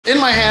In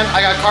my hand,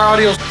 I got Car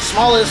Audio's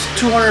smallest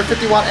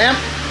 250 watt amp.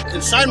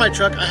 Inside my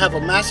truck, I have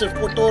a massive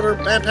 4th-order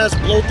bandpass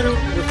blow-through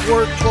with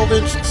 4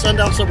 12-inch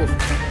sundown subwoofers.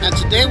 And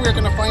today we're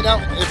going to find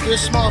out if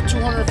this small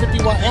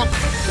 250 watt amp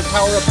can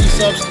power up these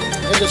subs in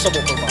the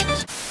subwoofer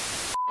box.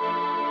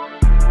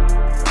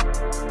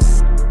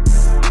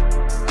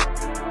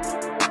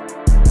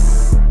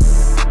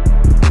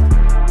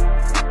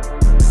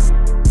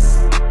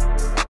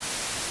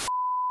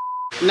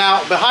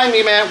 Now, behind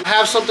me, man, I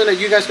have something that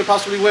you guys could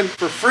possibly win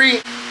for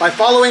free by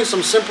following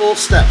some simple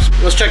steps.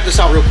 Let's check this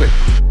out real quick.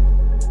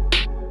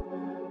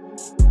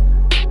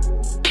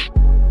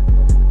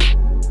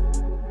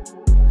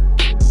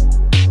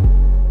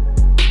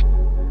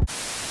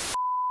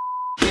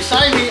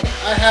 Beside me,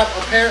 I have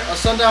a pair of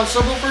sundown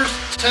subwoofers,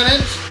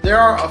 10-inch. There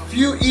are a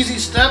few easy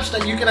steps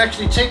that you can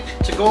actually take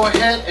to go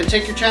ahead and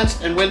take your chance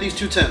and win these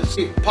 2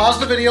 10s. Pause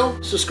the video,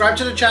 subscribe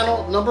to the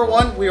channel. Number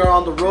 1, we are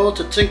on the road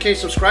to 10K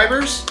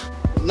subscribers.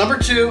 Number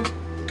 2,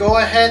 go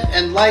ahead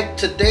and like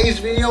today's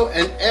video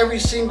and every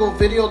single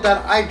video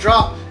that I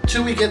drop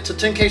till we get to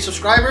 10K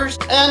subscribers.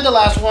 And the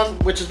last one,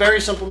 which is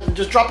very simple,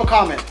 just drop a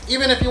comment.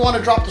 Even if you want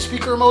to drop the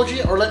speaker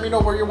emoji or let me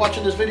know where you're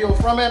watching this video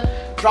from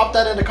at, drop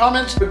that in the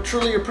comments. We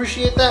truly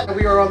appreciate that.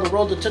 We are on the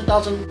road to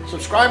 10,000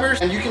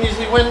 subscribers and you can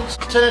easily win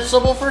 10-inch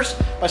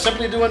subwoofers by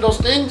simply doing those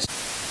things.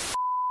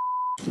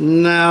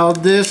 Now,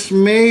 this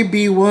may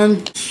be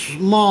one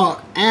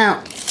small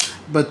amp,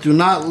 but do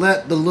not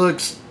let the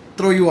looks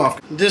throw you off.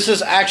 This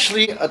is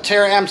actually a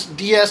TerraAmp's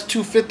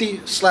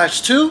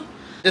DS250/2.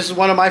 This is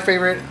one of my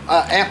favorite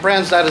amp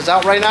brands that is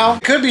out right now.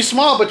 It could be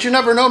small, but you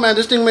never know, man.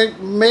 This thing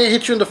may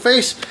hit you in the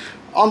face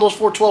on those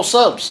 412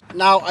 subs.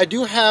 Now, I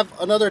do have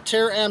another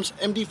TerraAmp's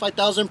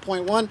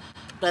MD5000.1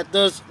 that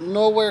does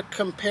nowhere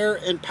compare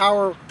in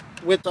power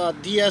with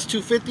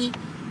DS250,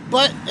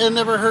 but it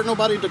never hurt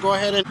nobody to go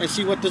ahead and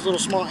see what this little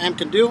small amp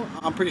can do.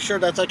 I'm pretty sure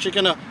that's actually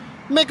gonna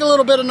make a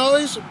little bit of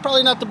noise.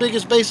 Probably not the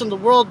biggest bass in the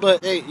world,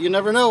 but hey, you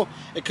never know.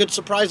 It could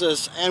surprise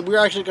us. And we're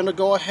actually going to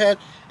go ahead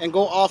and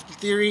go off the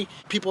theory.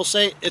 People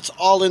say it's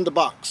all in the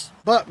box.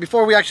 But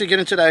before we actually get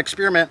into that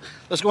experiment,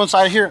 let's go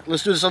inside here.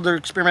 Let's do this other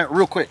experiment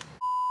real quick.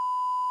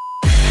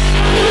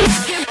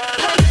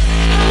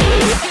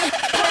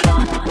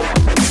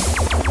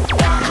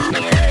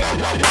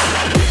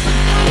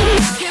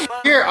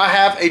 Here I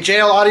have a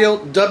JL Audio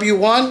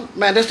W1.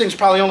 Man, this thing's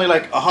probably only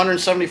like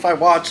 175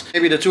 watts,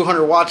 maybe the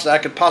 200 watts that I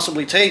could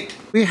possibly take.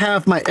 We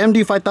have my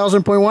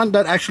MD5000.1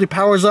 that actually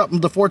powers up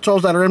the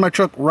 412s that are in my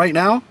truck right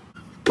now.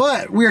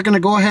 But we're gonna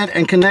go ahead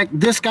and connect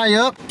this guy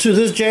up to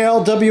this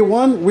JL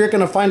W1. We're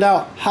gonna find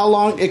out how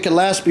long it can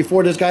last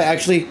before this guy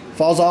actually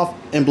falls off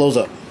and blows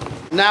up.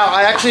 Now,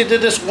 I actually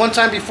did this one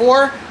time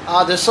before.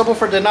 This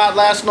subwoofer did not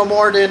last no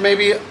more than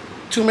maybe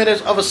 2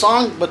 minutes of a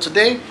song, but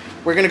today,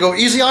 we're gonna go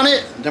easy on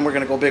it, then we're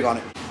gonna go big on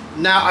it.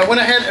 Now, I went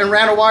ahead and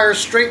ran a wire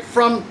straight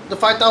from the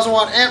 5,000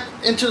 watt amp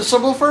into the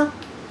subwoofer.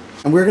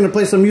 And we're gonna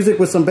play some music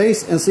with some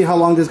bass and see how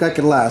long this guy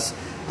can last.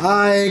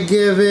 I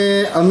give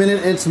it a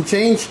minute and some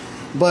change,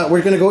 but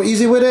we're gonna go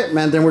easy with it,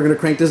 man. Then we're gonna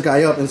crank this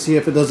guy up and see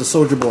if it does a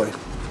Soldier Boy.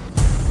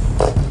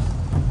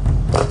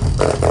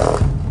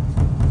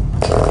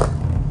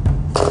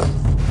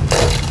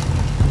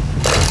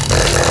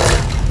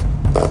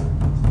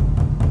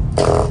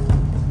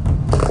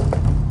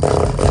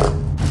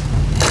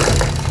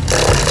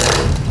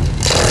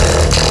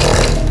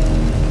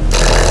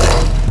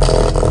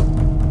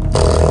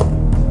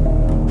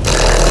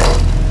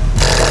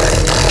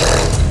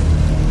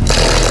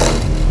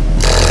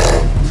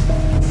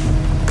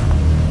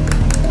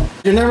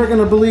 You're never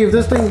gonna believe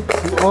this thing.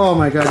 Oh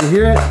my god, you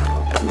hear it?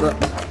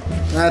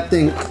 That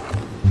thing.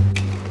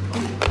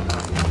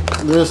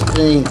 This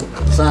thing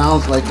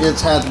sounds like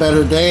it's had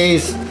better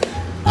days.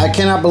 I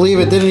cannot believe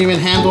it didn't even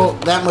handle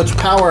that much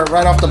power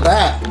right off the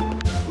bat.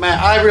 Man,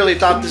 I really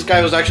thought this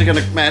guy was actually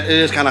gonna, man, it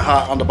is kind of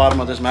hot on the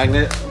bottom of this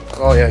magnet.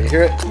 Oh yeah, you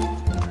hear it?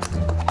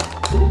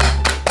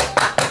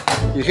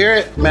 You hear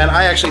it? Man,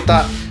 I actually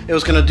thought it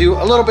was gonna do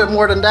a little bit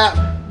more than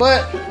that,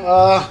 but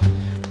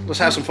let's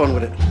have some fun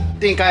with it.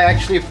 I think I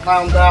actually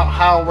found out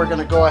how we're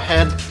gonna go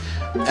ahead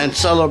and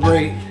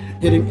celebrate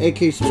hitting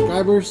 8K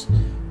subscribers.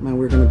 Man,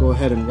 we're gonna go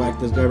ahead and whack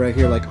this guy right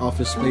here like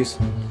Office Space.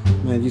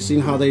 Man, you seen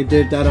how they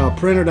did that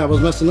printer that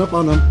was messing up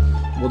on them?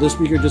 Well, this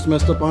speaker just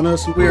messed up on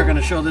us. We are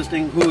gonna show this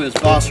thing who is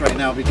boss right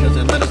now because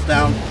it let us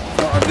down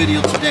for our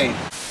video today.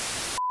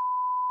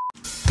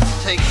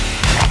 Take.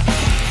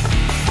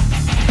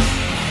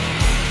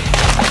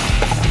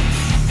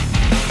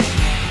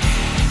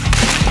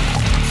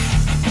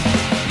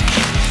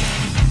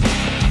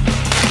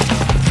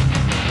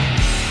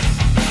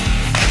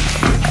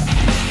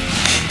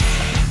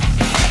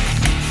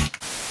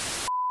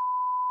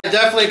 It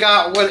definitely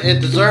got what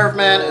it deserved,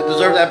 man. It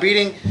deserved that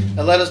beating.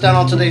 It let us down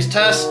on today's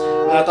test.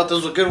 I thought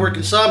this was a good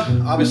working sub.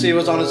 Obviously, it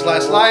was on its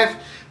last live.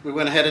 We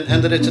went ahead and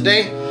ended it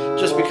today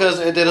just because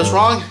it did us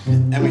wrong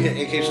and we hit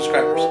 8K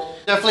subscribers.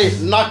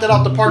 Definitely knocked it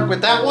out the park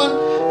with that one,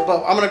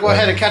 but I'm gonna go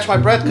ahead and catch my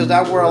breath because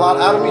that wore a lot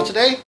out of me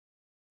today.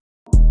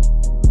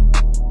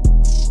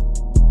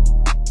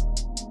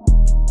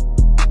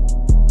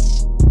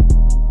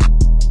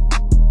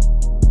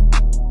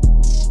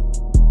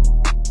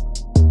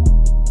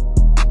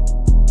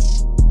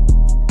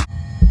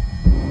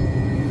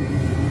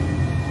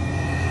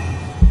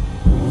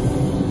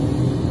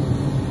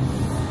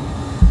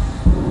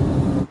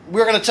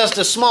 we're gonna test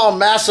this small,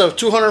 massive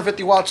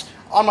 250 watts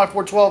on my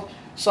 412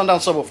 Sundown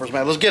subwoofers,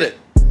 man. Let's get it.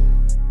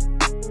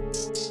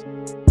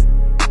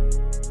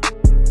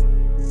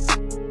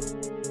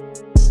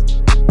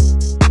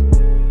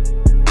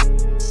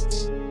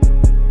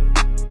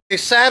 Okay,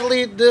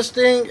 sadly, this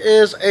thing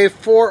is a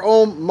 4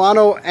 ohm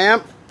mono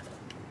amp.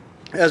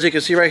 As you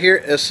can see right here,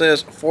 it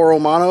says 4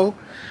 ohm mono,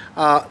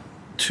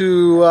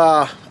 2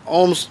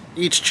 ohms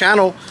each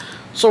channel.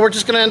 So we're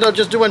just gonna end up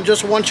just doing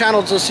just one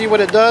channel to see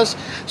what it does.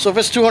 So if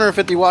it's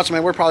 250 watts,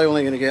 man, we're probably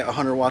only gonna get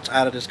 100 watts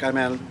out of this guy,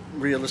 man,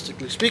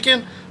 realistically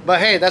speaking. But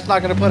hey, that's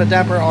not gonna put a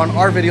damper on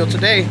our video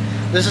today.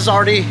 This is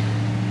already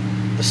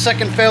the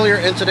second failure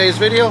in today's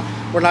video.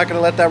 We're not gonna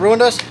let that ruin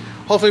us.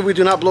 Hopefully we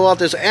do not blow out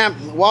this amp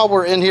while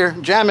we're in here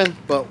jamming,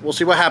 but we'll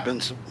see what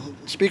happens.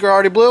 Speaker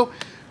already blew.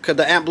 Could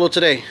the amp blow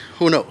today?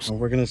 Who knows?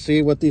 We're gonna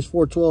see what these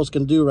 412s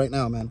can do right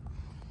now, man.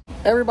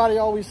 Everybody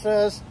always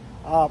says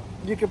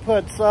you can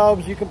put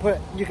subs, you can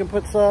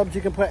put subs, you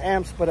can put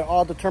amps, but it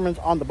all determines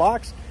on the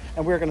box,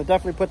 and we're gonna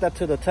definitely put that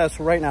to the test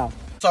right now.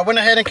 So I went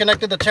ahead and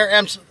connected the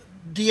TerrAmps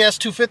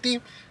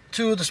DS250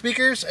 to the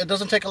speakers. It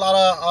doesn't take a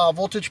lot of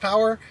voltage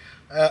power.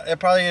 It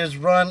probably is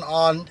run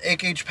on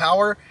 8-gauge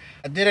power.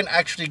 I didn't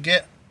actually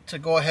get to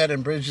go ahead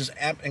and bridge this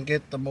amp and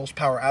get the most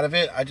power out of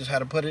it. I just had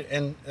to put it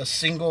in a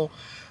single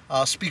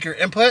speaker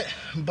input,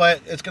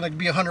 but it's going to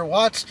be 100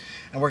 watts,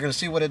 and we're going to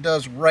see what it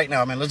does right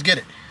now, man. Let's get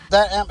it.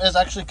 That amp is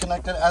actually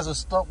connected as a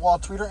stud wall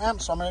tweeter amp,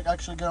 so I'm going to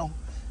actually go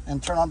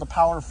and turn on the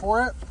power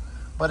for it,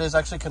 but it's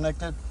actually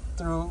connected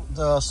through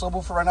the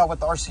subwoofer right now with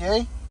the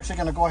RCA. Actually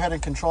going to go ahead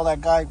and control that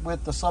guy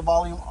with the sub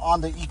volume on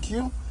the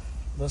EQ.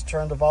 Let's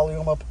turn the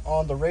volume up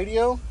on the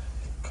radio.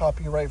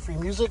 Copyright free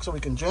music so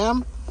we can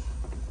jam.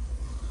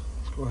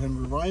 Let's go ahead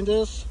and rewind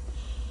this.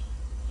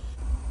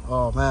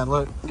 Oh man,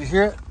 look, you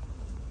hear it?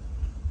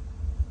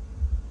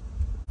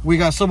 We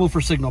got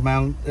subwoofer signal,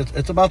 man.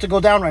 It's about to go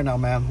down right now,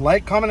 man.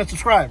 Like, comment, and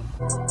subscribe.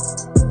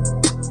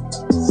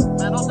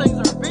 Man, those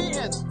things are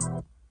beating.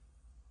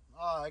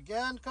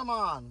 Again, come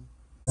on.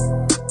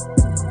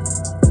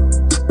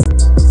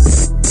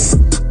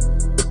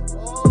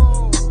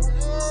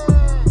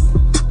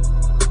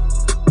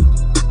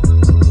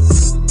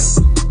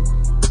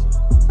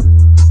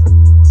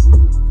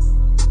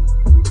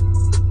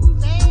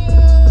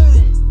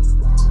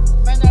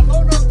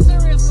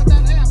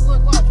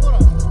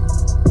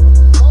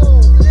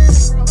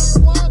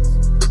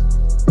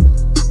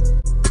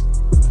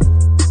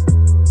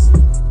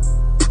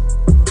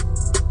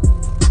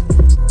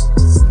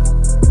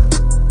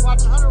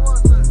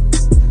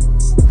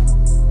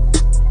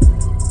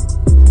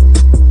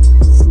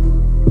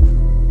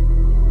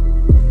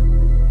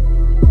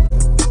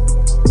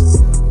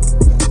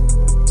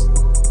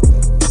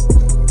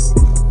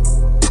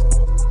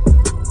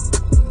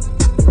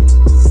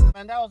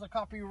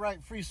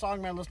 Copyright free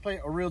song, man. Let's play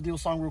a real deal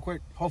song real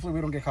quick. Hopefully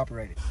we don't get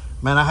copyrighted.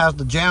 Man, I have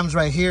the jams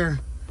right here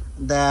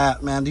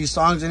that, man, these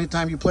songs,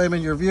 anytime you play them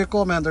in your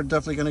vehicle, man, they're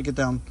definitely gonna get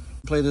down.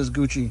 Play this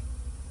Gucci.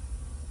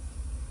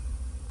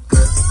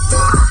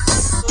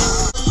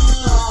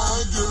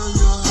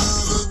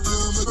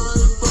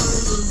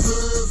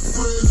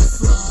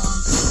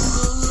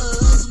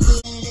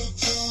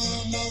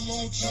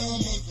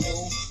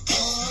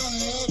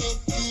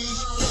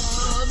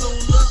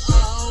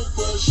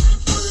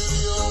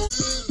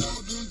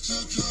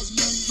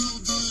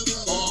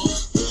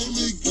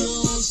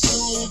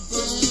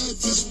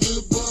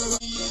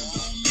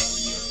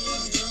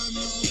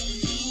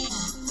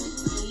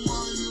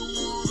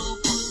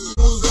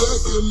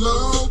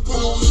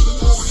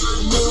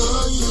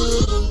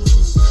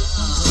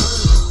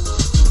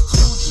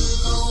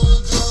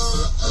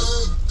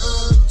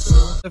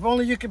 If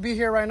only you could be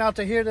here right now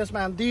to hear this,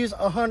 man. These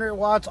 100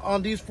 watts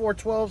on these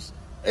 412s,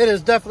 it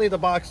is definitely the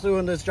box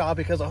doing this job,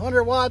 because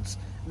 100 watts,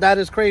 that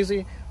is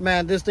crazy.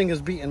 Man, this thing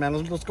is beating, man.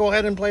 Let's go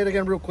ahead and play it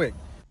again real quick.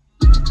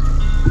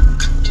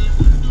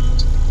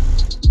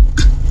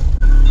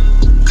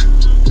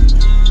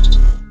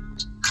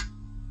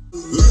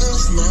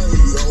 Last night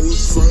I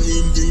was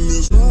fighting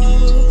demons.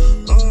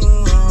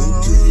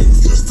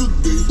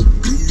 Yesterday,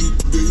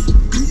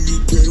 really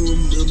can't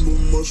remember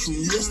much from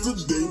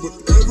yesterday, but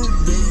every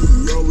day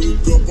I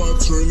wake up, I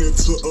turn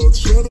into a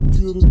cheddar.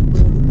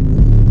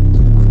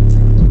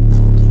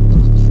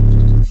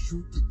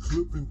 Shoot the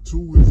clip into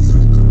it.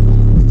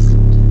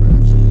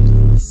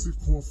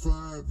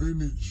 6.5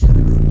 energy.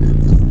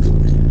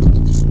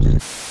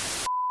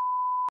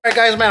 Alright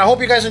guys, man, I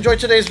hope you guys enjoyed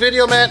today's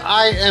video, man.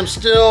 I am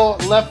still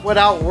left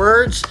without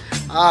words.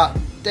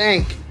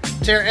 Dang,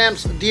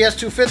 TerrAmps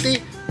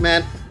DS250,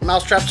 man,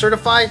 mousetrap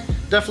certified,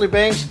 definitely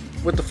bangs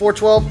with the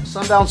 412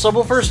 Sundown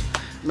subwoofers.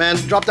 Man,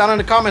 drop down in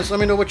the comments, let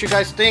me know what you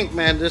guys think,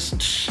 man. This,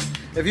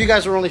 if you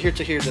guys are only here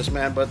to hear this,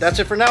 man. But that's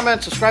it for now,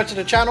 man. Subscribe to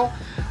the channel.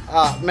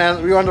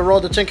 Man, we're on the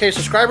road to 10K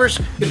subscribers.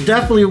 You could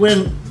definitely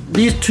win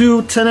these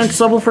two 10-inch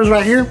subwoofers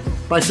right here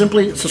by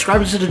simply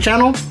subscribing to the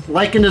channel,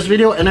 liking this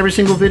video and every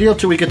single video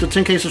till we get to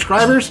 10K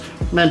subscribers.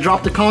 Man,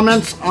 drop the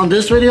comments on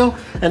this video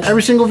and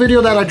every single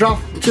video that I drop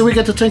till we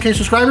get to 10K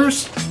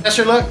subscribers. That's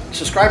your luck.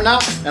 Subscribe now,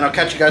 and I'll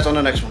catch you guys on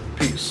the next one.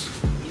 Peace.